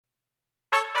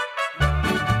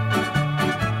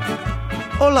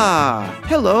Hola!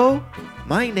 Hello!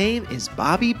 My name is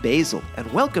Bobby Basil,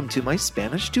 and welcome to my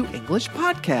Spanish to English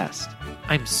podcast.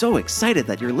 I'm so excited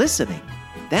that you're listening.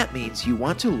 That means you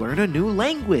want to learn a new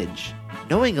language.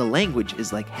 Knowing a language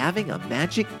is like having a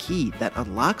magic key that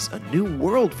unlocks a new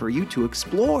world for you to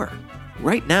explore.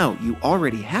 Right now, you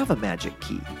already have a magic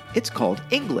key. It's called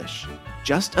English.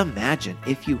 Just imagine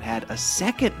if you had a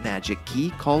second magic key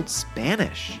called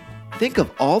Spanish. Think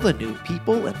of all the new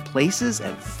people and places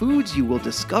and foods you will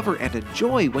discover and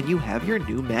enjoy when you have your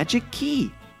new magic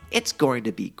key. It's going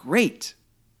to be great.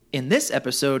 In this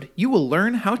episode, you will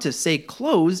learn how to say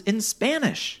clothes in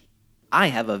Spanish. I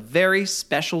have a very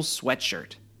special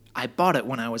sweatshirt. I bought it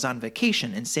when I was on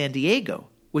vacation in San Diego,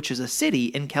 which is a city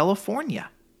in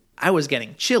California. I was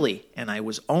getting chilly and I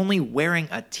was only wearing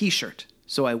a t-shirt,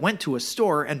 so I went to a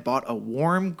store and bought a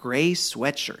warm gray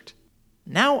sweatshirt.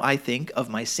 Now I think of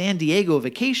my San Diego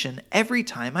vacation every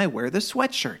time I wear the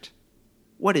sweatshirt.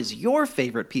 What is your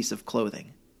favorite piece of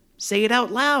clothing? Say it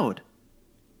out loud.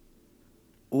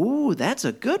 Ooh, that's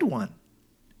a good one.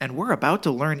 And we're about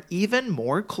to learn even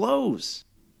more clothes.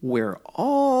 We're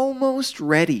almost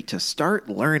ready to start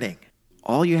learning.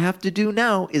 All you have to do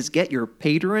now is get your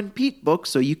Pater and Pete book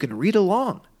so you can read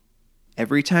along.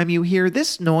 Every time you hear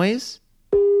this noise,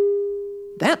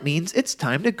 that means it's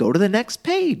time to go to the next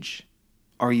page.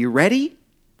 Are you ready?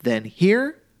 Then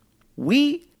here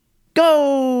we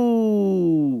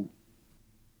go!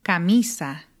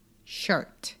 Camisa,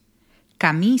 shirt.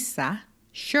 Camisa,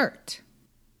 shirt.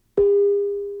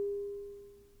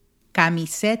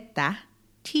 Camiseta,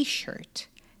 t-shirt.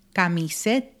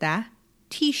 Camiseta,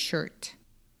 t-shirt.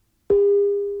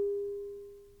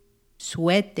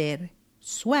 Suéter,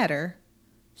 sweater.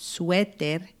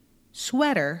 Suéter,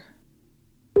 sweater.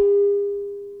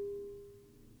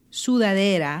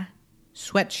 Sudadera,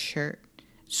 sweatshirt.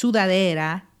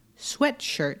 Sudadera,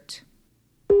 sweatshirt.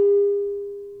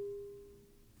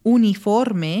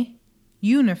 Uniforme,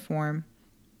 uniform.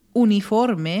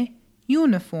 Uniforme,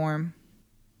 uniform.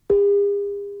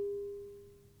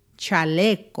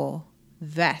 Chaleco,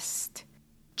 vest.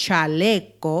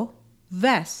 Chaleco,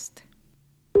 vest.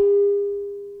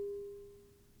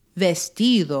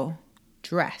 Vestido,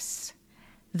 dress.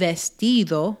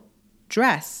 Vestido,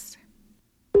 dress.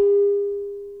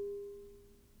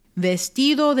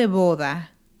 Vestido de boda,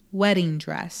 wedding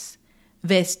dress.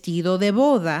 Vestido de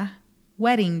boda,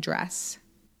 wedding dress.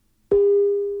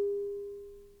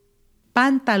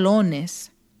 Pantalones,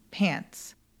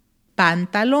 pants.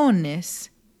 Pantalones,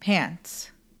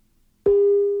 pants.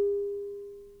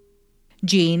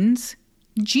 Jeans,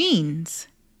 jeans.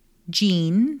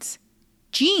 Jeans,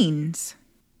 jeans.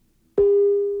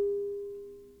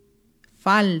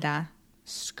 Falda,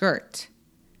 skirt.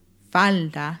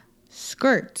 Falda,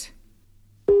 skirt.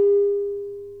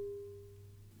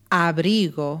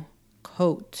 Abrigo,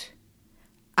 coat.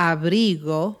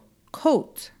 Abrigo,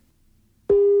 coat.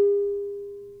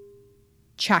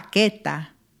 Chaqueta,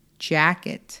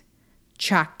 jacket.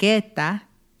 Chaqueta,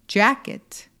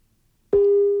 jacket.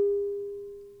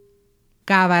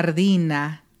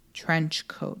 Gabardina, trench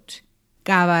coat.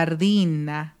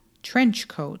 Gabardina, trench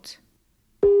coat.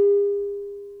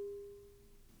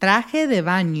 Traje de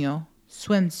baño,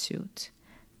 swimsuit.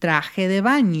 Traje de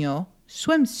baño,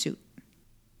 swimsuit.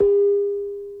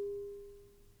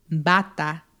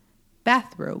 Bata,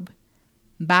 bathrobe.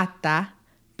 Bata,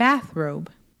 bathrobe.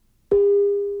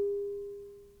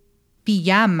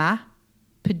 Pijama,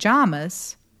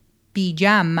 pajamas.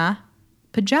 Pijama,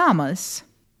 pajamas.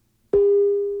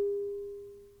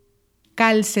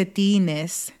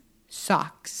 Calcetines,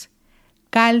 socks.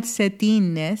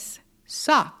 Calcetines,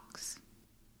 socks.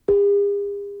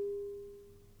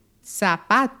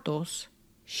 Zapatos,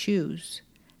 shoes.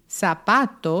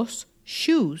 Zapatos,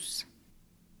 shoes.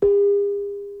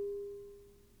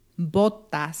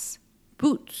 Botas,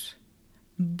 boots.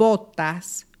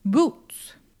 Botas,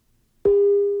 boots.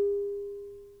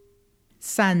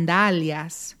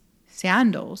 Sandalias,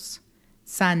 sandals.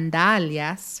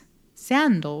 Sandalias,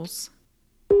 sandals.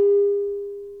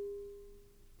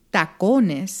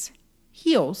 Tacones,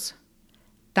 heels.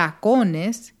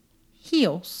 Tacones,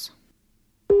 heels.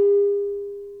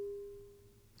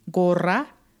 Gorra,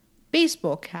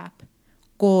 baseball cap.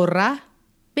 Gorra,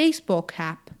 baseball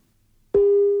cap.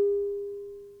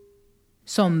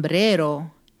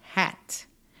 Sombrero, hat.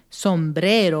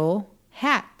 Sombrero,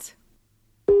 hat.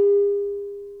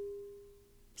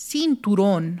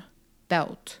 Cinturón,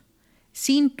 belt.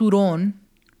 Cinturón,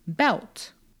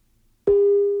 belt.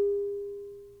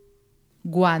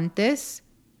 Guantes,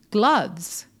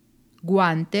 gloves.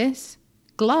 Guantes,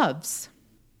 gloves.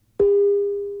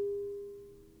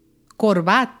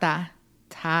 Corbata,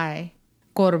 tie.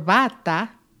 Corbata,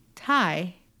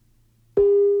 tie.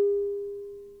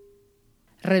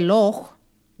 Reloj,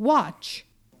 watch.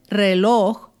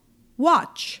 Reloj,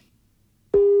 watch.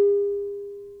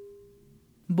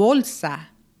 Bolsa,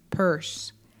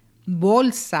 purse.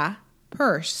 Bolsa,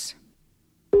 purse.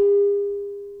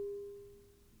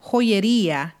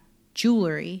 Joyería,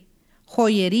 jewelry.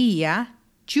 Joyería,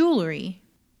 jewelry.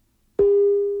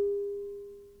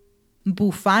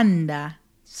 Bufanda,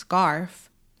 scarf.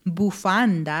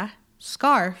 Bufanda,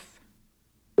 scarf.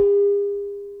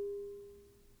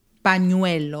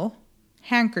 Pañuelo,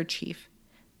 handkerchief.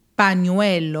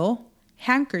 Pañuelo,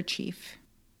 handkerchief.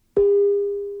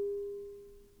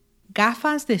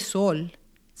 Gafas de sol,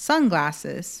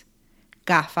 sunglasses.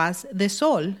 Gafas de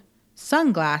sol,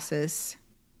 sunglasses.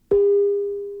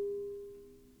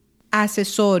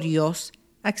 Accesorios,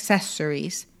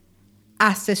 accessories.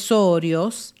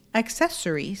 Accesorios,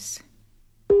 accessories.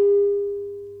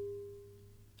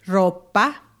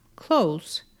 Ropa,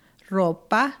 clothes.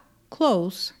 Ropa,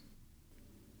 clothes.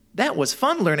 That was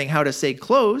fun learning how to say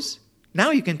clothes.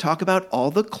 Now you can talk about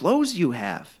all the clothes you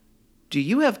have. Do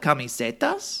you have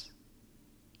camisetas?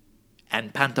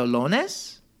 And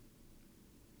pantalones?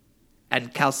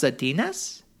 And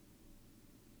calcetines?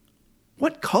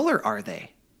 What color are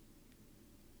they?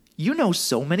 You know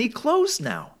so many clothes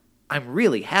now. I'm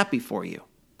really happy for you.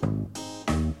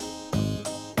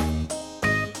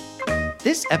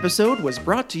 This episode was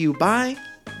brought to you by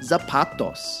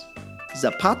zapatos.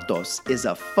 Zapatos is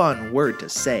a fun word to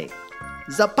say.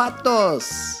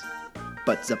 Zapatos!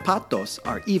 But zapatos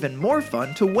are even more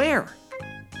fun to wear.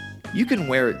 You can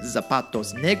wear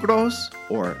zapatos negros,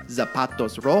 or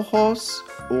zapatos rojos,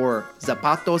 or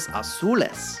zapatos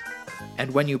azules.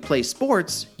 And when you play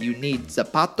sports, you need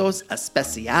zapatos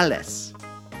especiales.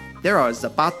 There are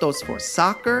zapatos for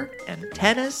soccer and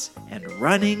tennis and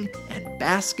running and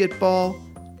basketball.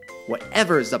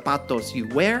 Whatever zapatos you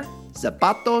wear,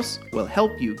 zapatos will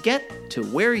help you get to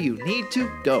where you need to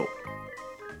go.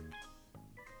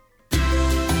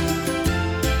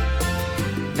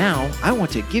 Now, I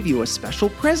want to give you a special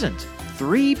present.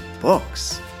 3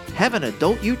 books. Have an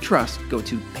adult you trust go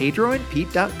to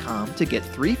pedroandpete.com to get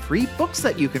 3 free books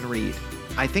that you can read.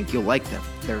 I think you'll like them.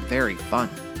 They're very fun.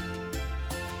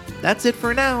 That's it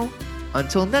for now.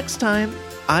 Until next time,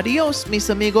 adios, mis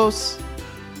amigos.